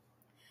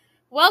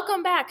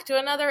Welcome back to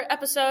another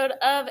episode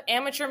of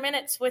Amateur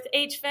Minutes with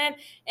H. Finn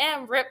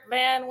and Rip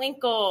Van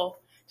Winkle.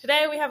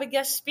 Today we have a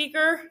guest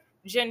speaker,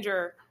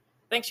 Ginger.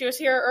 Think she was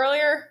here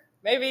earlier?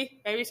 Maybe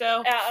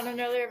so. Yeah, on an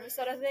earlier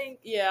episode, I think.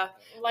 Yeah.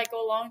 Like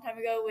a long time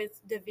ago with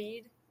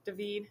David.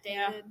 David.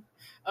 Yeah.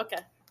 Okay.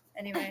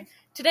 Anyway.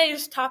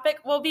 Today's topic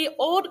will be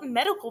old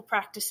medical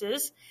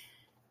practices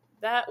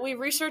that we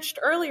researched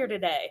earlier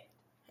today.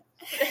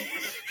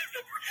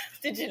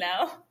 Did you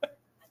know?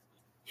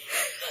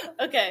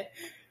 Okay.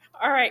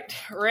 All right,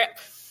 Rip.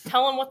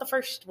 Tell them what the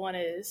first one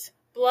is.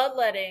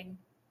 Bloodletting.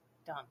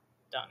 Done.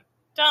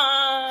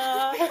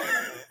 I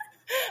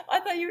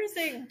thought you were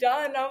saying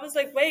done. I was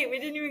like, wait, we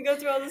didn't even go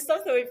through all the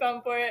stuff that we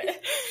found for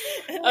it.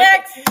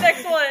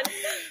 Next one.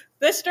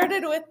 This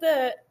started with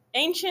the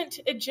ancient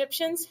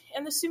Egyptians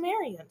and the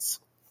Sumerians.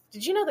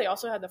 Did you know they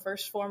also had the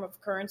first form of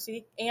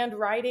currency and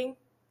writing?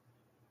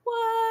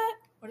 What?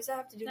 What does that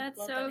have to do with That's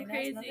bloodletting? so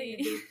crazy. That has nothing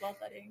to do with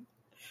bloodletting.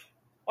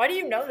 Why do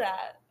you know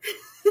that?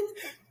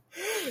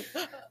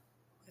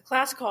 A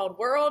class called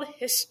World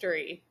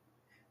History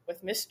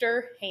with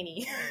Mr.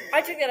 Haney.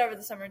 I took that over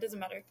the summer. It doesn't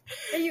matter.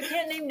 Hey, you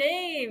can't name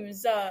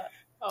names.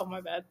 Oh,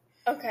 my bad.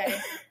 Okay.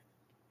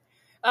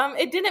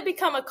 It didn't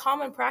become a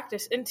common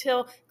practice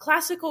until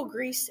classical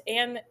Greece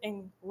and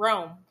in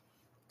Rome.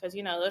 Because,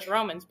 you know, those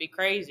Romans be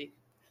crazy.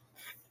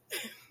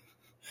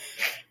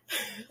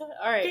 All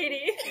right.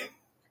 Katie.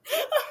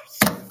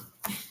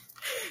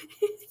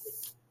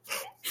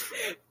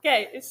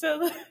 Okay, so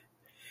the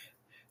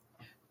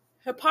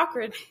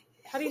Hippocrates,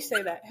 how do you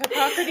say that?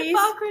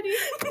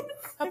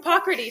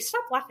 Hippocrates,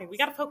 stop laughing, we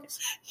gotta focus.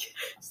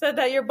 Said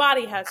that your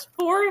body has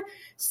 4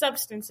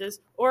 substances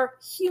or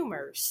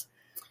humors.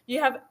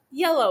 You have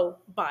yellow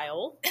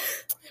bile,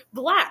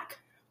 black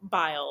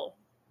bile,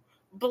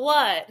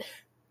 blood,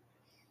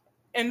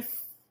 and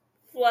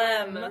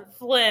phlegm.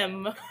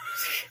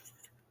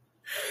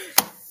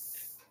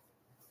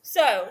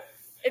 So,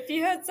 if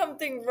you had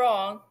something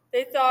wrong,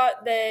 they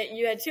thought that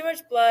you had too much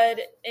blood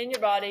in your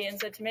body, and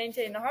so to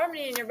maintain the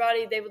harmony in your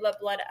body, they would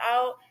let blood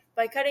out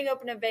by cutting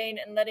open a vein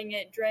and letting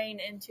it drain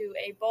into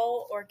a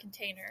bowl or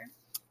container.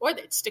 Or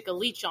they'd stick a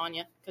leech on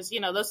you, because, you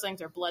know, those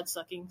things are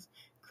blood-sucking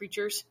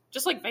creatures,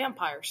 just like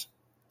vampires.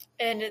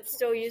 And it's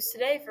still used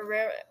today for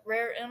rare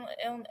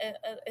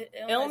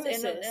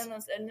illnesses.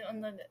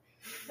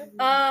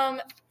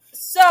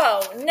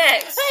 So,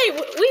 next. Hey,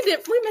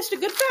 we missed a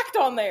good fact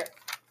on there.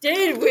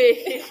 Did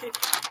we?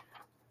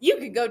 You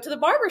could go to the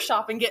barber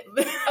shop and get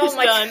this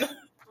done. God.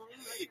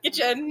 Get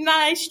you a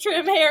nice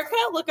trim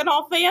haircut, looking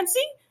all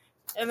fancy,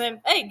 and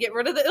then, hey, get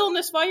rid of the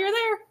illness while you're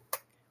there.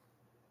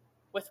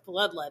 With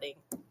bloodletting.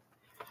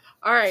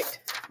 All right.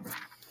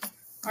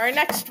 Our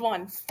next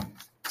one.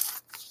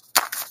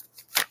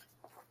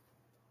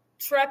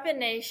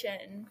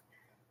 Trepanation.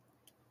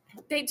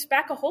 Dates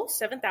back a whole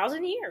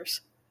 7,000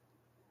 years.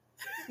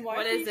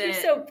 Why is are you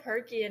it? so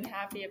perky and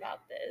happy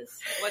about this?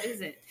 What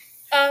is it?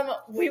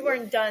 We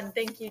weren't done.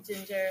 Thank you,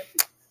 Ginger.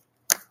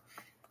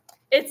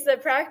 It's the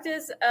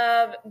practice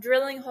of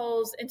drilling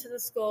holes into the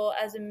skull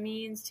as a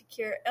means to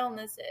cure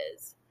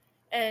illnesses.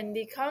 And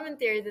the common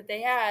theory that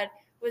they had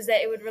was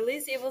that it would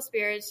release evil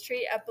spirits,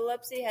 treat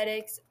epilepsy,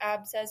 headaches,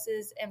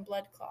 abscesses, and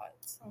blood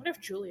clots. I wonder if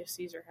Julius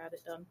Caesar had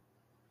it done.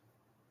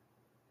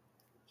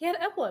 He had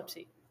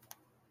epilepsy.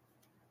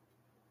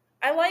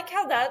 I like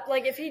how that,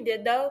 like, if he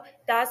did, though,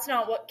 that's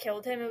not what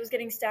killed him. It was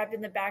getting stabbed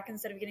in the back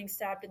instead of getting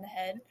stabbed in the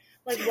head.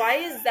 Like, why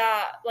is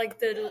that, like,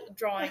 the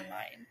drawing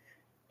line?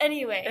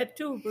 Anyway. Et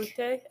tu, Brute,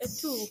 et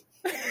tu.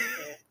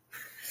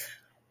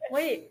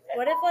 Wait,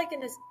 what if, like,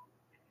 in a...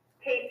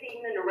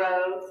 Casey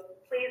Monroe,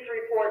 please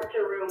report to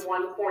room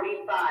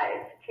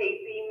 145.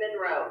 Casey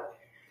Monroe.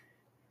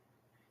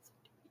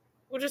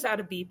 We'll just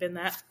add a beep in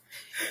that.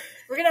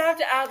 We're going to have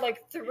to add,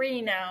 like,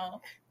 3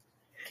 now.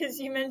 Because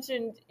you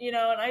mentioned, you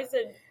know, and I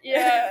said,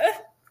 yeah.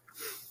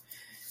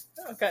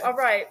 Okay. All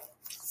right.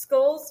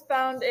 Skulls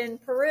found in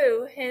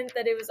Peru hint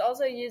that it was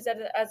also used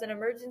as an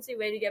emergency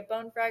way to get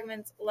bone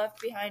fragments left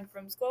behind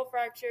from skull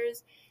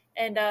fractures.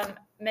 And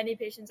many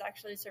patients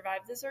actually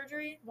survived the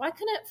surgery. Why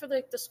couldn't it for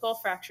the skull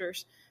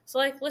fractures? So,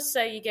 like, let's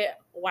say you get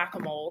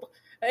whack-a-mole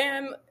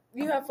and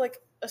you have, like,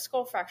 a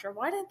skull fracture.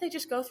 Why didn't they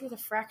just go through the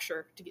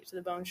fracture to get to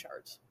the bone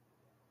shards?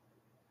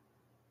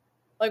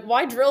 Like,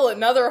 why drill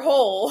another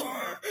hole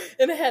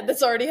in a head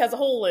that's already has a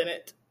hole in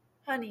it?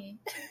 Honey.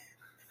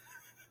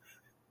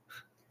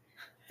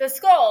 The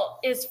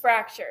skull is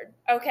fractured,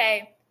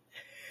 okay?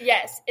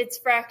 Yes, it's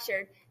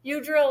fractured.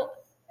 You drill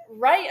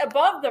right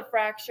above the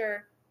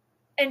fracture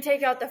and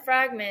take out the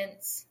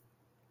fragments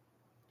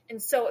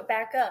and sew it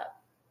back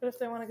up. But if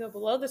they want to go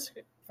below the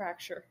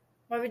fracture?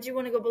 Why would you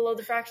want to go below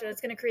the fracture? That's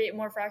going to create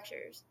more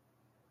fractures.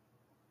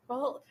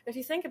 Well, if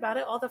you think about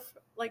it, all the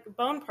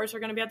bone parts are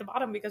going to be at the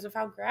bottom because of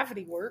how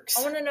gravity works.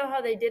 I want to know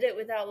how they did it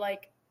without,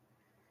 like,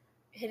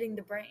 hitting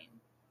the brain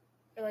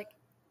or, like,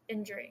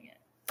 injuring it.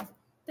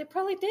 They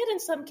probably did in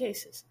some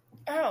cases.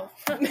 Oh.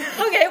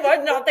 Okay,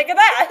 well, not think of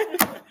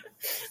that.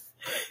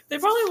 They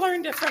probably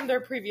learned it from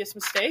their previous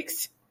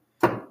mistakes.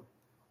 Why'd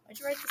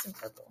you write this in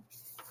purple?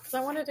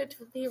 Because I wanted it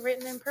to be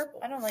written in purple.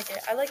 I don't like it.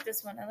 I like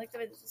this one. I like the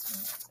way that this one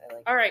looks. I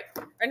like All right,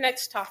 our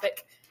next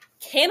topic,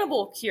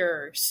 cannibal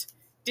cures.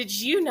 Did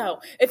you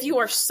know if you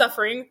are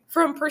suffering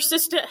from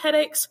persistent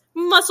headaches,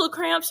 muscle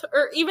cramps,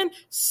 or even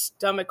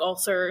stomach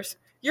ulcers,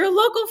 your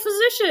local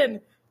physician,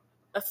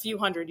 a few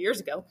hundred years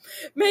ago,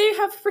 may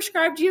have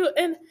prescribed you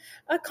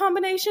a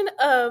combination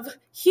of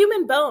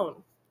human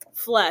bone,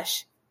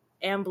 flesh,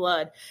 and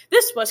blood.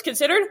 This was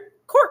considered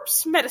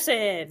corpse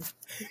medicine.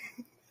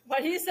 Why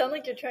do you sound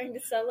like you're trying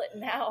to sell it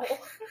now?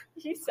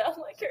 You sound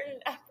like you're in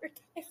an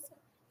advertisement.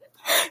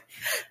 I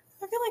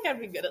feel like I'd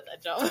be good at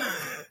that job.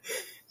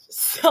 Just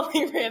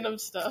selling random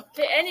stuff.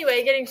 Okay,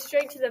 anyway, getting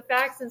straight to the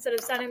facts instead of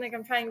sounding like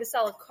I'm trying to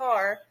sell a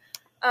car.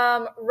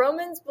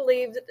 Romans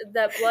believed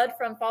that blood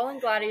from fallen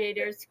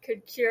gladiators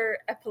could cure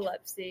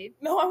epilepsy.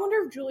 No, I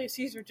wonder if Julius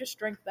Caesar just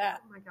drank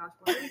that. Oh my gosh,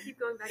 why do we keep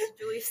going back to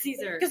Julius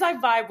Caesar? Because I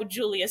vibe with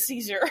Julius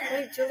Caesar.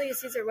 Wait, Julius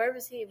Caesar, where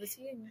was he? Was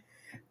he in...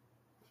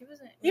 He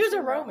wasn't... He was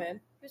a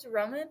Roman. He was a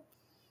Roman?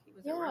 He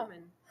was a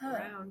Roman. Huh.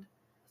 Around.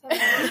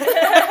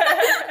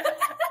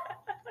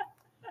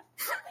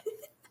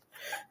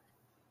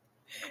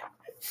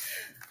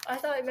 I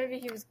thought maybe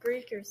he was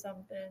Greek or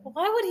something.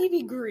 Why would he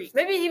be Greek?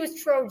 Maybe he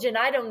was Trojan.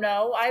 I don't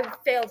know. I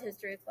failed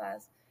history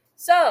class.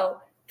 So,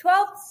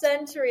 12th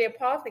century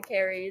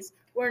apothecaries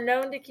were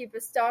known to keep a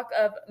stock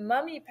of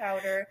mummy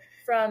powder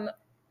from...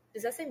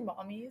 Does that say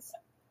mummies?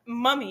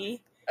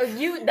 Mummy. Oh,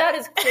 that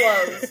is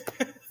close.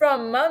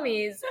 From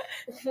mummies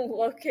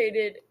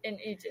located in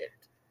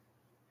Egypt.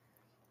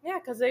 Yeah,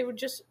 because they would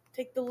just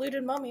take the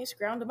looted mummies,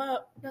 ground them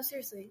up. No,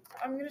 seriously.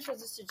 I'm going to show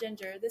this to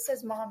Ginger. This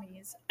says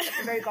mommies at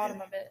the very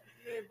bottom of it.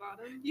 Very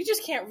bottom. You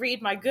just can't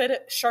read my good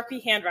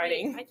Sharpie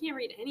handwriting. I can't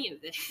read any of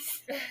this.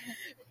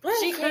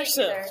 She can't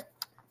either.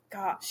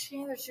 Gosh. She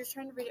can't either. She was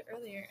trying to read it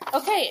earlier.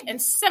 Okay, in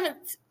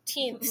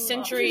 17th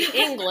century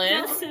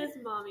England... That says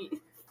mommy.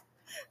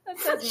 That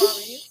says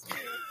mommies.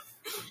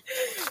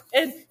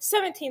 In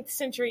 17th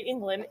century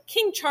England,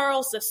 King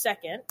Charles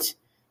II,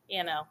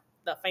 you know,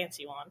 the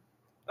fancy one.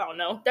 Oh,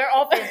 no. They're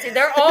all fancy.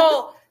 They're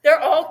all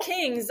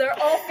kings. They're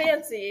all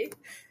fancy.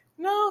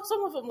 No,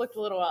 some of them looked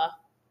a little,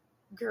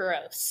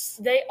 gross.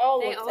 They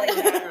all looked like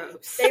that.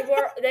 Gross.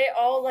 They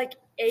all, like,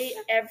 ate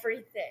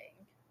everything.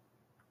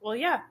 Well,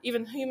 yeah,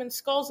 even human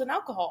skulls and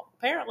alcohol,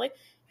 apparently.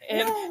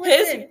 And No,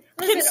 listen,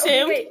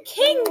 consumed wait,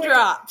 king wait.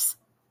 drops.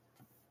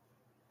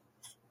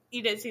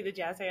 You didn't see the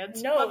jazz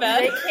hands. No, My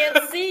bad. they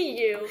can't see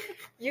you.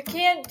 You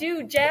can't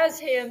do jazz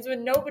hands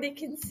when nobody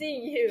can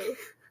see you.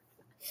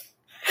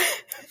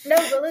 No,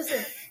 but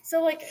listen.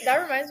 So, like, that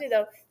reminds me,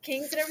 though.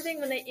 Kings and everything,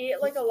 when they eat,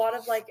 like, a lot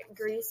of, like,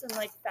 grease and,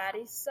 like,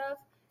 fatty stuff,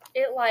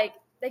 it, like,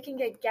 they can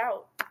get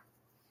gout.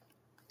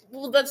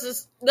 Well,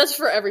 that's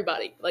for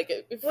everybody. Like,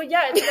 Well,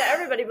 yeah, it's for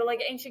everybody, but,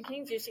 like, ancient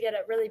kings used to get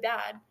it really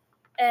bad.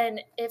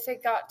 And if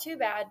it got too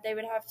bad, they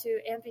would have to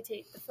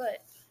amputate the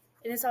foot.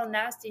 And it's all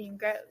nasty and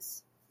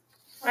gross.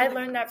 I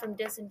learned that from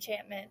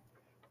Disenchantment.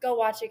 Go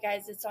watch it,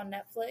 guys. It's on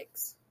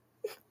Netflix.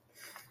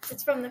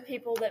 It's from the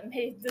people that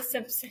made The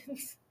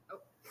Simpsons.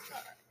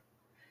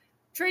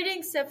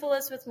 Treating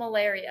syphilis with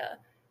malaria.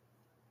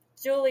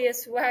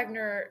 Julius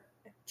Wagner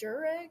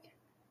Jurek?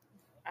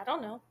 I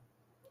don't know.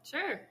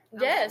 Sure.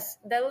 Yes,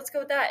 let's go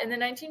with that. In the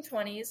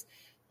 1920s,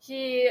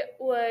 he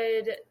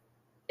would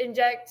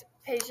inject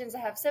patients that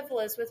have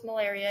syphilis with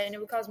malaria, and it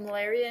would cause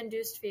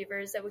malaria-induced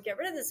fevers that would get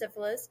rid of the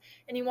syphilis,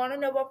 and he won a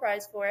Nobel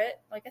Prize for it,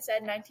 like I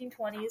said,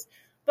 1920s.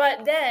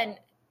 But then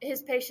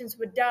his patients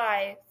would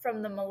die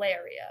from the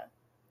malaria.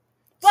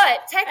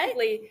 But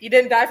technically... You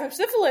didn't die from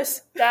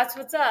syphilis. That's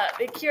what's up.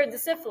 It cured the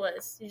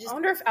syphilis. I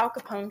wonder if Al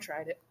Capone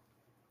tried it.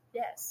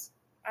 Yes,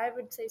 I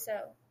would say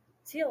so.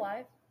 Is he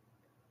alive?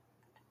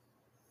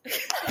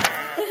 Rethink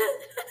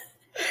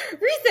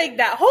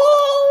that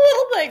whole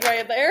little thing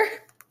right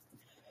there.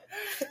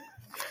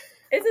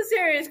 It's a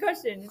serious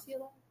question. Is he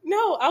alive?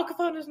 No, Al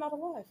Capone is not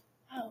alive.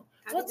 Oh.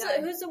 How'd he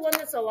die? Who's the one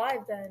that's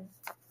alive then?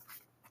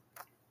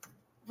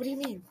 What do you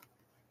mean?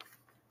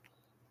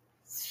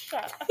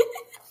 Shut up.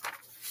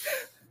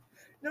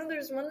 No,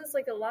 there's one that's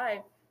like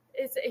alive.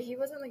 He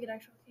wasn't like an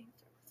actual king.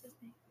 What's his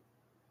name?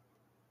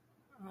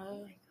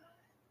 Oh my god.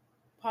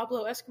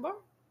 Pablo Escobar?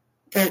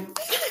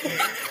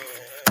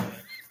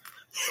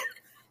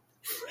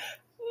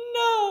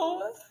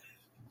 No.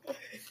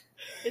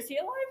 Is he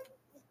alive?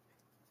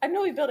 I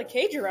know he built a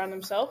cage around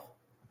himself.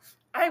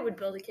 I would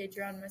build a cage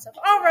around myself.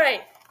 All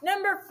right,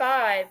 number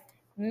 5,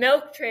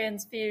 milk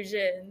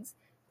transfusions.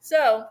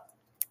 So,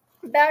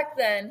 back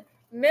then,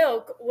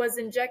 milk was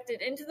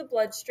injected into the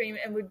bloodstream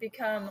and would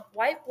become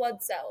white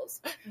blood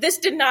cells. This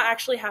did not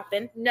actually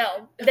happen.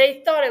 No,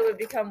 they thought it would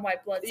become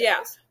white blood cells.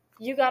 Yeah.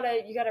 You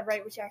gotta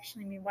write what you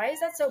actually mean. Why is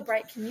that so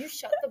bright? Can you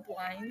shut the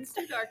blinds? It's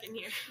too dark in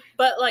here.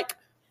 But, like,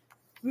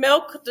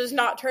 milk does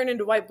not turn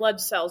into white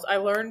blood cells. I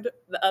learned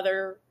the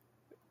other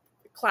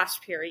class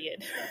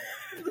period.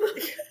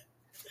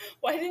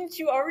 Why didn't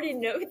you already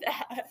know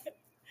that?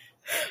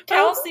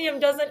 Calcium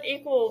doesn't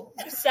equal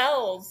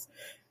cells.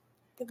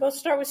 They both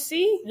start with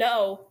C?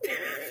 No.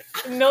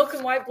 Milk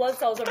and white blood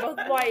cells are both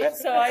white,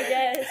 so I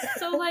guess.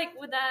 So, like,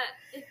 with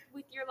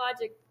your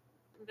logic,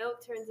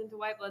 milk turns into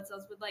white blood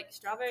cells, would like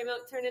strawberry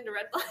milk turn into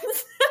red blood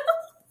cells?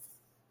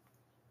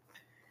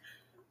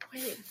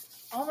 Wait.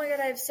 Oh my god,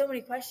 I have so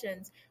many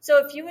questions.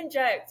 So if you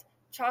inject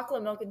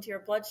chocolate milk into your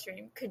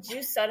bloodstream, could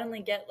you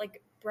suddenly get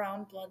like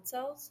brown blood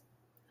cells?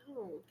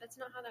 No, that's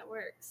not how that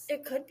works.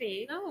 It could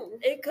be. No.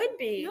 It could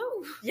be.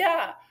 No.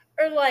 Yeah.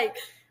 Or like,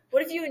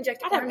 what if you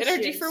inject I'd have orange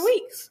energy juice? for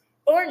weeks.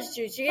 Orange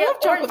juice, you I get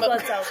love chocolate orange blood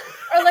milk. cells.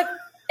 Or like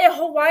a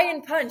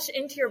Hawaiian punch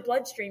into your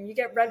bloodstream, you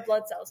get red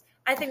blood cells.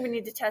 I think we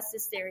need to test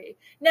this theory.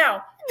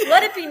 Now,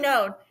 let it be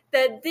known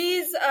that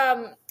these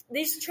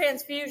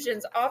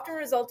transfusions often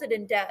resulted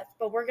in death,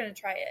 but we're going to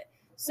try it.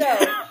 So,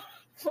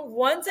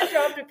 once it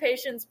dropped a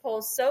patient's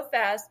pulse so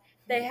fast,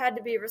 they had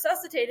to be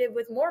resuscitated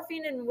with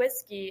morphine and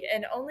whiskey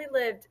and only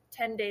lived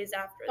 10 days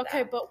after that.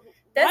 Okay, but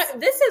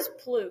This is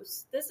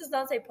plus. This does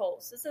not say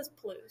pulse. This is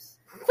plus.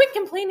 quit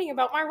complaining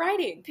about my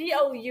writing.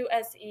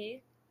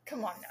 P-O-U-S-E.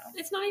 Come on now.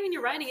 It's not even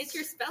your writing, it's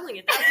your spelling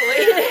at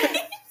that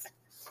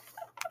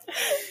point.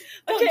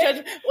 Don't Okay.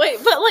 judge. Wait,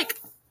 but like,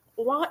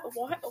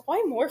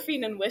 why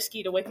morphine and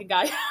whiskey to wake a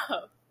guy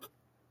up?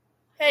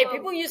 Hey,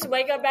 people used to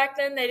wake up back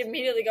then, they'd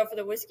immediately go for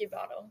the whiskey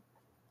bottle.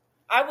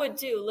 I would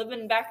too.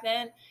 Living back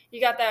then,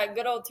 you got that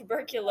good old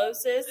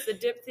tuberculosis, the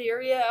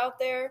diphtheria out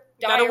there.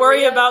 Gotta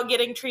worry about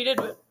getting treated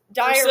with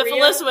diarrhea.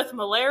 syphilis with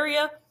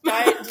malaria.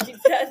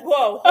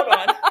 Whoa, hold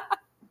on.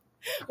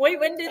 Wait,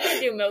 when did they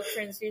do milk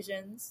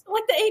transfusions?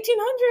 Like the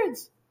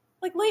 1800s.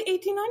 Like late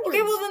 1800s.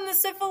 Okay, well then the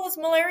syphilis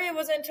malaria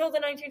wasn't until the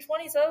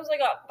 1920s, so that was like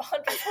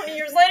 120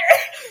 years later.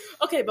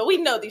 Okay, but we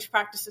know these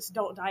practices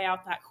don't die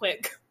out that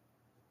quick.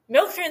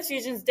 Milk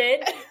transfusions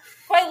did.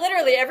 Quite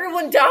literally,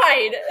 everyone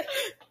died.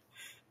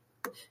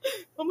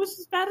 Almost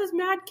as bad as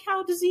mad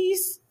cow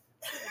disease.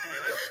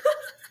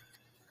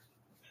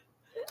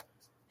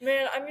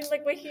 Man, I mean,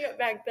 like waking up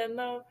back then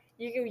though,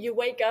 you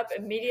wake up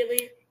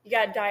immediately, you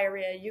got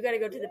diarrhea, you got to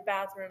go to the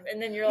bathroom, and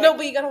then you're like, No,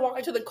 but you gotta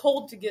walk to the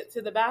cold to get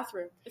to the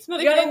bathroom. It's not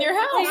You even gotta- in your you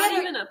house. Not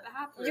gotta- even a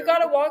bathroom. you got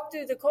to walk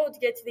through the cold to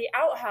get to the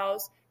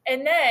outhouse,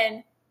 and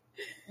then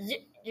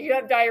you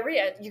have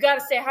diarrhea. You got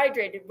to stay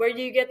hydrated. Where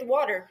do you get the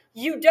water?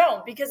 You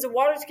don't, because the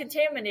water's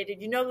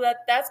contaminated. You know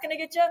that's going to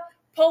get you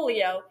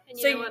polio. And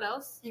so you know what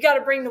else? You got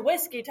to bring the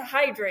whiskey to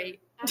hydrate.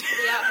 After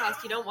the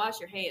outhouse, you don't wash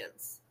your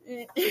hands.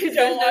 You There's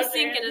don't no wash your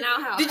sink in hands. an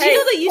outhouse. Did Hey, you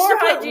know they used to poor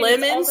put hygiene is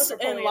lemons also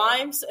for and polio.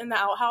 limes in the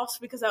outhouse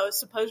because that would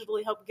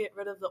supposedly help get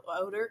rid of the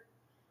odor?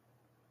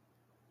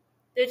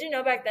 Did you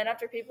know back then,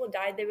 after people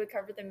died, they would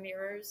cover the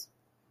mirrors?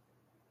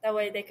 That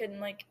way they couldn't,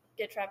 like,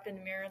 get trapped in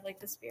the mirror like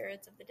the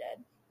spirits of the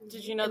dead.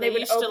 Did you know And they they would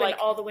used open to like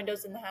all the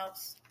windows in the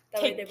house.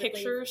 That way they take would leave.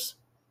 pictures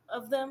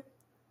of them?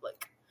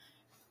 Like,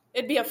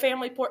 it'd be a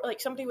family portrait. Like,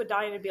 somebody would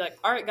die and it'd be like,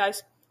 all right,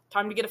 guys,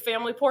 time to get a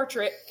family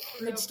portrait.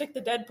 And they'd stick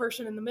the dead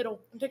person in the middle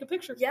and take a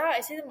picture. Yeah,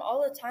 I see them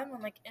all the time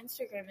on, like,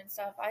 Instagram and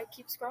stuff. I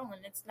keep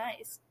scrolling. It's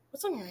nice.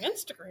 What's on your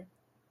Instagram?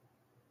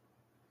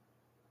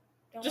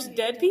 Don't Just worry,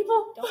 dead don't-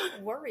 people?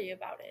 Don't worry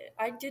about it.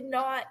 I did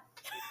not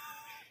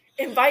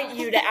invite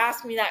you to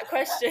ask me that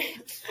question.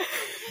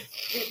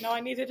 Didn't know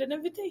I needed an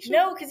invitation.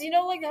 No, because you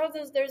know, like, how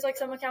there's, like,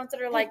 some accounts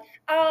that are like,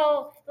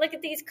 oh, look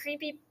at these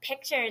creepy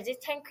pictures. These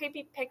 10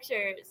 creepy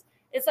pictures.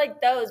 It's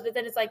like those, but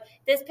then it's like,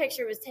 this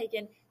picture was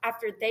taken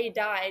after they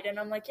died. And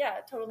I'm like, yeah,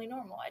 totally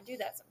normal. I do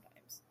that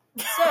sometimes.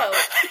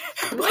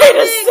 So, Wait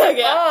a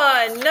second.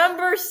 on,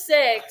 number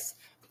 6,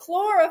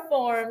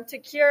 chloroform to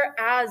cure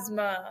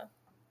asthma.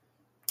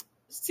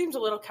 Seems a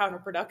little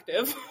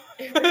counterproductive.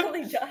 It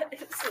really does.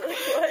 Like,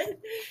 what?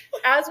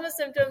 Asthma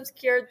symptoms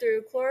cured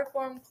through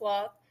chloroform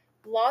cloth.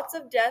 Lots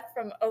of death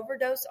from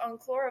overdose on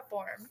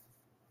chloroform.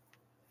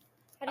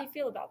 How do you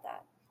feel about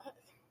that?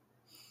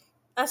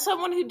 As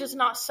someone who does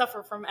not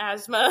suffer from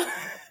asthma,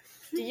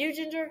 Do you,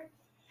 Ginger?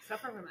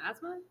 Suffer from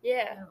asthma?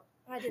 Yeah. No.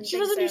 I didn't she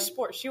think doesn't so. do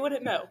sports. She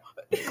wouldn't know.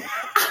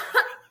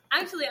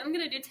 Actually, I'm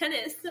going to do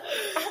tennis.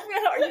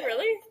 Are you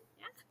really?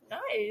 Yeah.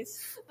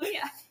 Nice. Oh,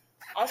 yeah.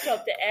 I'll show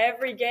up to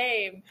every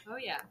game. Oh,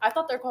 yeah. I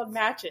thought they're called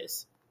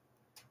matches.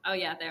 Oh,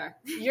 yeah, they are.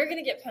 You're going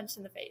to get punched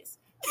in the face.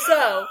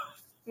 So,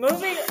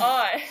 moving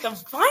on. The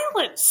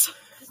violence.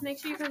 Just make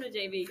sure you come to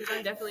JV, because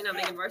I'm definitely not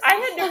making varsity. I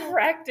had to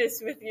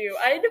practice with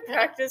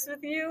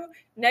you.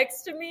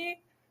 Next to me.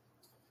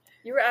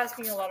 You were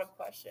asking a lot of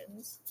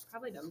questions.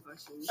 Probably dumb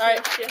questions. All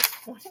right.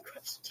 Just one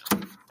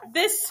question.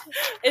 This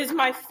is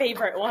my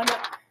favorite one.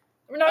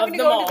 We're not Of going to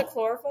them go all. into the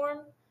chloroform.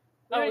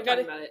 We already we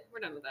gotta- talked about it. We're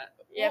done with that.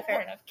 Yeah,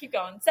 fair enough. Keep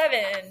going.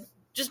 7.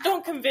 Just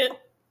don't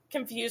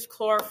confuse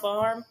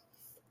chloroform.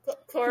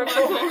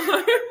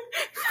 Chloroform.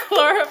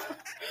 Chloroform.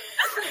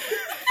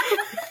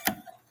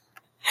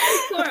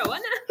 Chloro,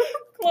 what now?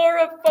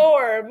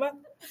 Chloroform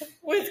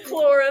with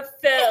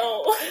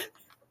chlorophyll.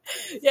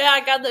 Yeah,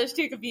 I got those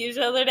two confused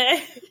the other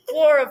day.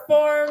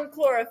 Chloroform,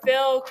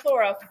 chlorophyll,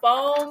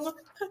 chlorofoam.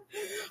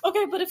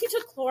 Okay, but if you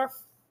took Form.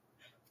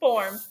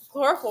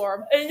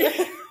 chloroform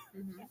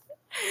Mm-hmm.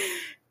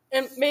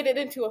 and made it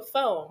into a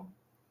foam,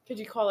 could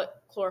you call it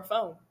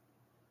chlorofoam?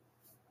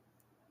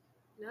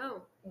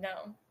 No.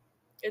 No.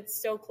 It's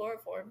still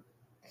chloroform.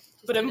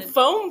 Just But in didn't-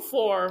 foam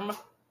form,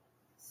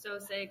 So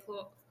say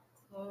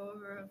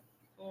chloroform.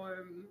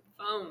 Form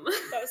foam.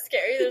 That was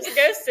scary. There's a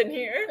ghost in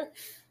here.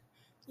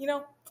 You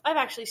know, I've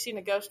actually seen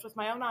a ghost with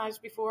my own eyes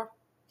before.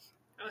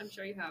 Oh, I'm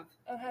sure you have.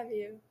 Oh, have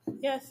you?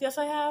 Yes,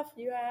 I have.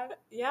 You have?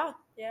 Yeah.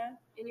 Yeah.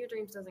 In your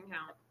dreams doesn't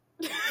count.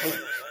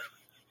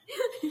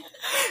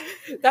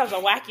 That was a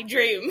wacky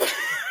dream.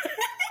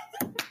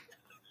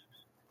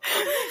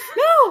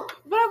 No,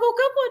 but I woke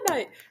up one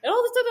night, and all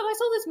of a sudden I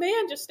saw this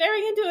man just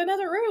staring into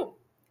another room.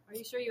 Are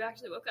you sure you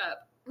actually woke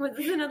up? Was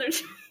this another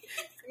dream?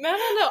 No.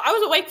 I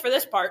was awake for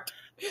this part.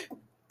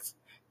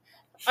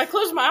 I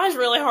closed my eyes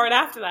really hard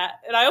after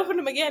that, and I opened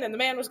them again, and the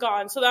man was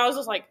gone. So then I was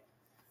just like,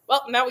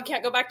 well, now we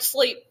can't go back to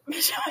sleep.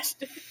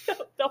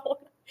 No,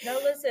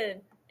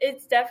 listen.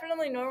 It's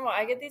definitely normal.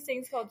 I get these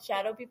things called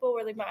shadow people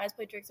where like my eyes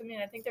play tricks on me,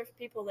 and I think there's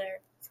people there.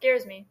 It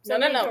scares me. No.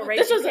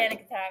 This was a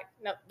panic attack.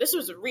 No, this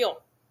was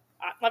real.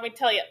 Let me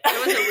tell you.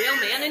 There was a real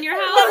man in your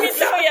house? Let me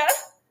tell you.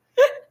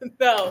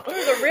 No. There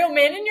was a real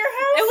man in your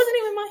house? It wasn't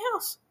even my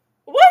house.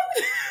 What?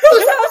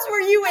 Whose house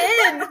were you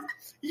in?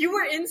 You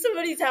were in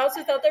somebody's house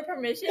without their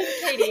permission?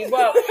 Katie,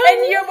 whoa.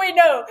 And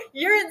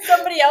you're in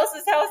somebody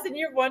else's house and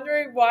you're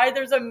wondering why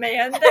there's a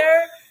man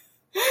there?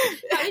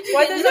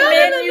 Why there's a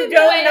man you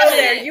don't know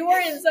there? You were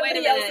in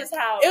somebody else's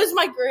house. It was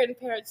my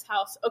grandparents'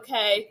 house,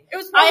 okay? It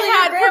was probably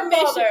your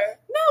grandfather.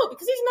 No,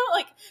 because he's not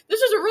like, this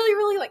was a really,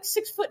 really like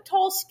 6 foot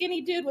tall,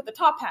 skinny dude with a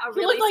top hat. He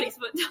really 6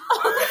 foot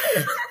tall.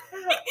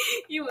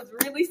 He was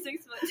really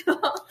 6 foot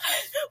tall.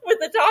 With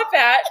a top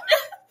hat.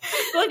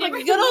 Looked like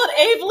good old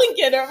Abe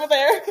Lincoln over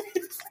there.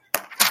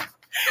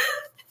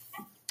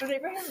 Was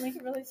Abraham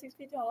Lincoln really 6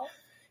 feet tall?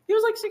 He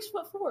was like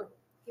 6'4".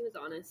 He was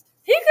honest.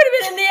 He could have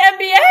been in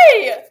the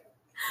NBA.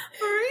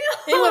 For real?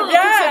 He would be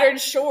considered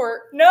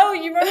short. No,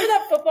 you remember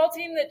that football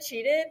team that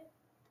cheated?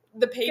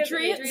 The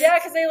Patriots? Yeah,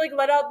 because they like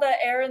let out the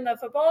air in the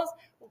footballs.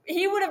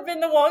 He would have been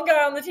the one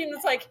guy on the team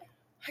that's like,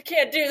 I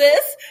can't do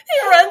this.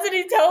 He runs and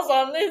he tells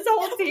on his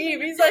whole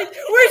team. He's like,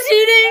 we're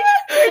cheating.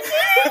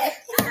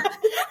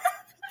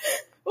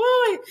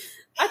 Wait.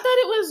 I thought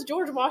it was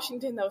George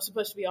Washington that was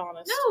supposed to be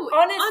honest. No,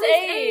 Honest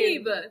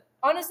Abe.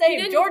 Honest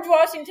Abe. George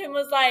Washington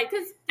was like,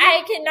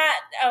 I cannot.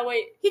 Oh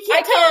wait, he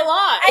can't tell a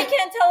lie. I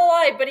can't tell a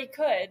lie, but he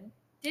could.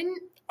 Didn't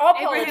All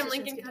Abraham politicians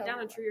Lincoln could cut tell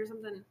down a tree or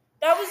something?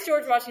 That was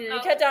George Washington. Oh.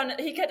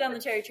 He cut down the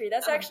cherry tree.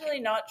 That's actually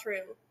not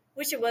true.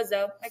 Wish it was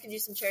though. I could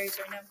use some cherries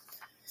right now.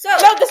 So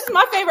no, this is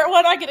my favorite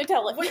one. I get to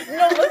tell it. No,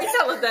 let me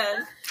tell it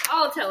then.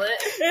 I'll tell it.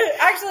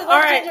 Actually,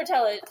 let Ginger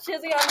tell it. She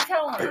hasn't gotten to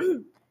tell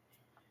one.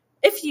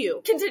 If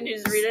you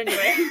continues to read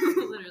anyway.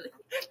 Literally.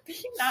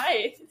 Be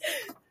nice.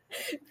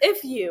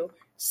 If you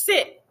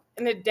sit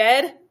in a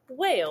dead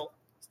whale,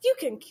 you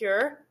can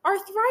cure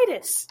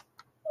arthritis.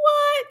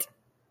 What?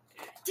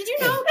 Did you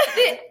know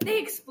they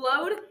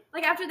explode?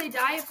 Like after they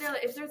die,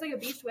 if there's like a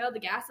beached whale, the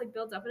gas like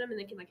builds up in them and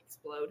they can like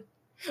explode.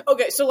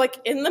 Okay, so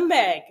like in the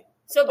Meg.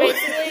 So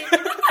basically,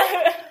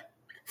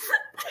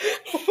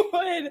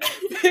 when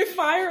they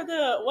fire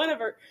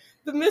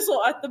the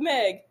missile at the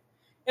Meg,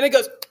 and it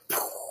goes.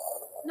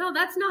 No,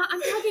 that's not.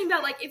 I'm talking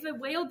about like if a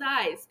whale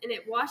dies and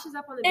it washes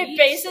up on the beach. It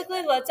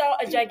basically lets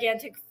out a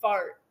gigantic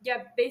fart.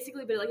 Yeah,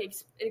 basically, but like it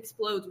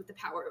explodes with the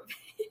power of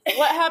it.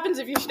 What happens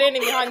if you're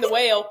standing behind the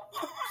whale?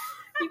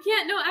 You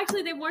can't. No,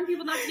 actually, they warn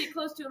people not to get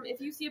close to them.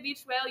 If you see a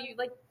beached whale, you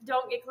like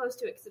don't get close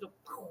to it because it'll.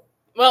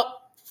 Well,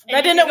 And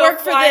that you didn't go work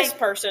flying. for this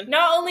person.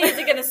 Not only is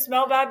it going to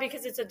smell bad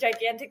because it's a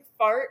gigantic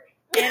fart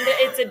and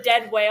it's a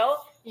dead whale,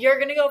 you're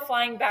going to go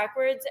flying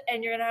backwards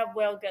and you're going to have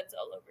whale guts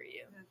all over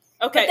you.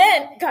 Okay, But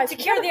then, guys, to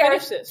cure the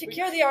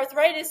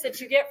arthritis that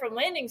you get from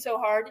landing so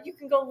hard, you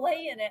can go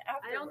lay in it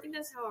afterwards. I don't think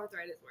that's how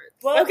arthritis works.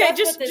 Well, okay,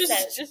 that's what this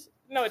says. just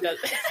no, it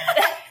doesn't.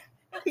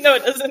 No,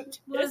 it doesn't.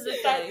 What does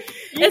it say?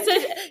 It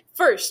says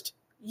first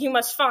you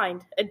must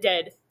find a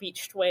dead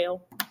beached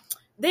whale.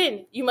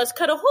 Then you must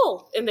cut a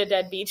hole in the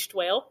dead beached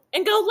whale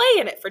and go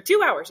lay in it for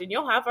 2 hours, and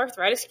you'll have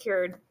arthritis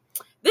cured.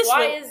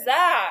 Why is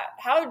that?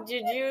 How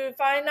did you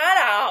find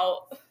that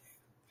out?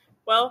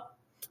 Well,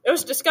 it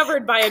was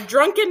discovered by a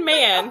drunken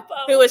man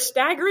who was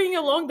staggering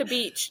along the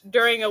beach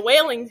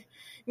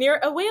near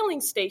a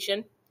whaling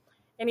station,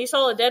 and he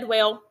saw a dead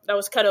whale that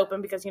was cut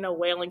open because,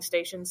 whaling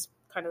station's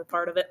kind of a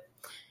part of it.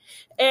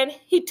 And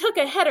he took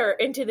a header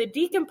into the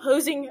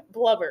decomposing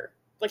blubber.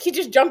 Like, he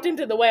just jumped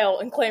into the whale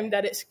and claimed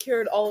that it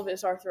cured all of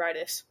his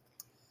arthritis.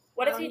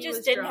 What if he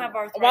just didn't have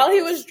arthritis? While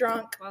he was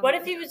drunk. What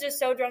if he was just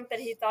so drunk that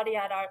he thought he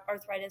had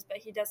arthritis, but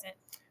he doesn't?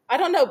 I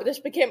don't know, but this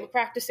became a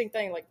practicing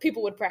thing. Like,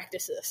 people would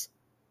practice this.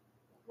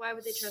 Why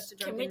would they trust a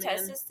drunken man? Can we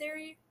test this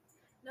theory?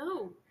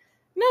 No.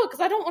 No, because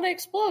I don't want to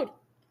explode.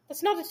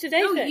 That's not a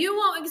today thing. No, you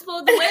won't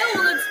explode. The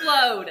whale will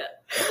explode.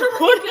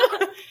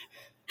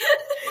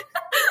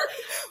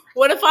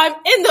 What if I'm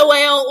in the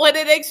whale when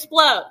it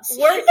explodes?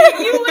 You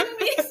wouldn't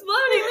be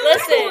exploding.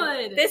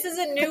 Listen, this is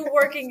a new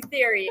working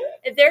theory.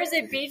 If there's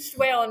a beached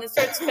whale and it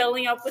starts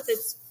filling up with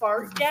its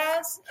fart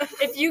gas,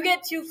 if you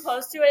get too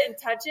close to it and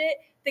touch it,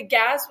 the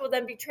gas will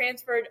then be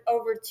transferred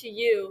over to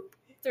you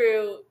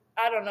through,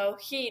 I don't know,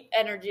 heat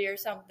energy or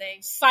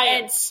something.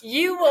 Science. And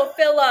you will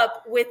fill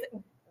up with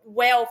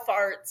whale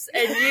farts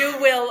and you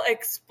will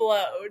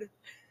explode.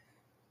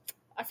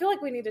 I feel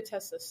like we need to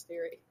test this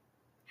theory.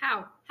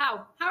 How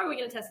are we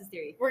gonna test this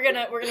theory? We're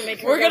gonna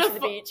make her We're go gonna to the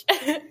beach.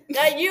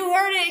 Now you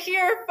heard it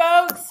here,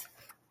 folks.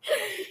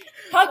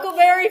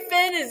 Huckleberry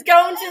Finn is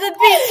going to the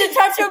beach to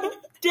touch a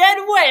dead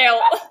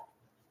whale.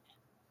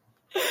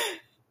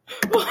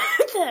 What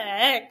the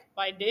heck,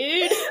 my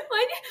dude?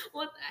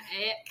 What the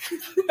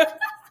heck?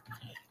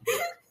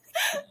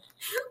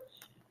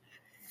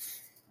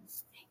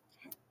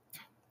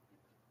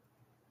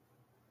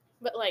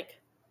 But like,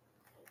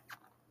 I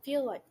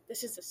feel like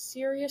this is a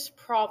serious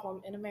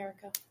problem in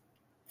America.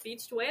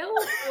 Beached whale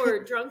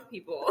or drunk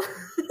people?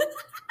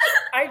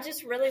 I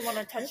just really want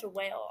to touch a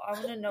whale. I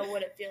want to know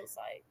what it feels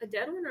like. A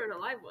dead one or an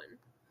alive one?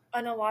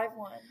 An alive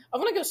one. I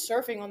want to go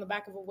surfing on the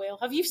back of a whale.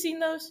 Have you seen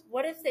those?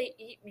 What if they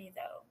eat me,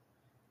 though?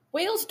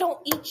 Whales don't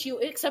eat you,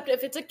 except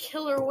if it's a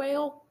killer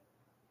whale.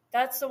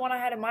 That's the one I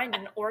had in mind,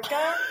 an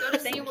orca. Go to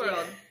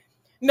SeaWorld.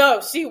 No,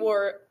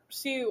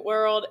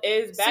 SeaWorld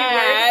is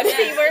bad. Yes,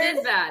 SeaWorld? it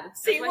is bad.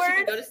 That's why she SeaWorld?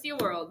 could go to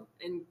SeaWorld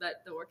and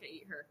let the orca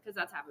eat her, because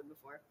that's happened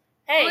before.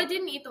 Hey, Well, it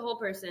didn't eat the whole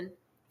person.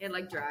 It,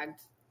 like, dragged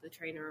the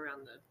trainer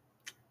around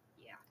the...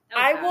 Yeah. that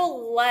was I bad.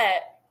 will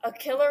let a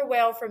killer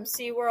whale from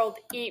SeaWorld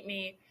eat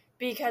me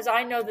because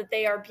I know that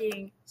they are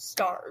being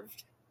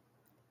starved.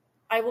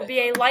 I will be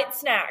a light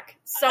snack.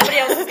 Somebody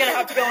else is going to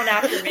have to go in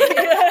after me.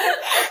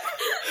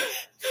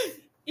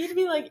 You'd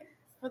be like,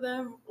 for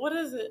them, what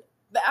is it?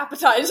 The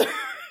appetizer.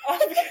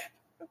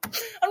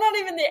 I'm not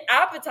even the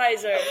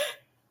appetizer.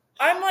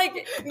 I'm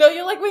like, No,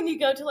 you're like when you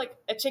go to like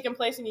a chicken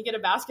place and you get a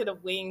basket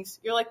of wings.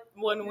 You're like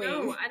one wing.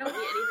 No, I don't eat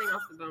anything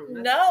off the bone.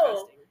 That's No.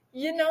 disgusting.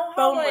 you know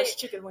how Boneless like,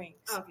 chicken wings.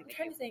 Oh, okay, I'm thank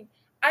trying you. to think.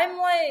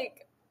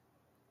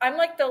 I'm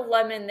like the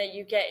lemon that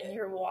you get in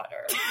your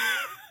water.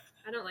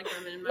 I don't like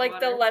lemon in my Like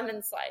water. the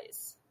lemon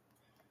slice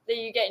that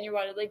you get in your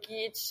water. Like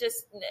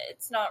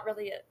it's not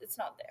really, it's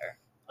not there.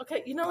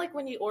 Okay, you know like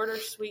when you order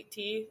sweet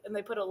tea and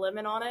they put a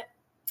lemon on it?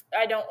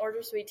 I don't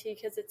order sweet tea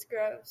because it's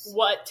gross.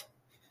 What?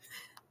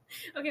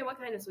 Okay, what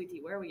kind of sweet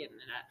tea? Where are we getting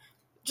it at?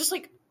 Just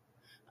like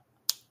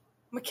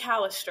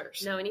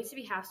McAllister's. No, it needs to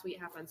be half sweet,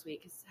 half unsweet,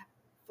 because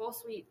full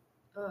sweet,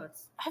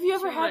 it's Have you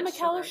ever too had much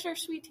McAllister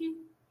sweet tea?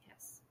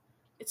 yes.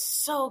 It's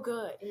so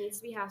good. It needs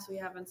to be half sweet,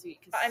 half unsweet.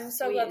 Cause I'm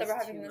so sweet glad that is we're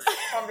having too this much.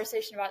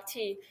 conversation about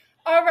tea.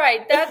 All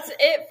right, that's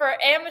it for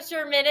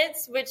Amateur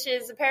Minutes, which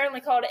is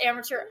apparently called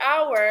Amateur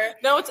Hour.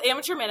 No, it's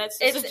amateur minutes.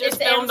 This is just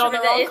filmed amateur on the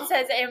minute. wrong. It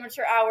says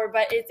Amateur Hour,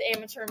 but it's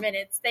Amateur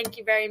Minutes. Thank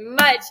you very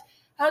much,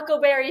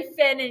 Huckleberry,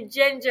 Finn, and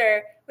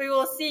Ginger. We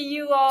will see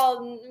you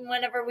all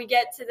whenever we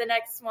get to the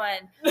next one.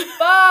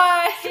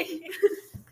 Bye!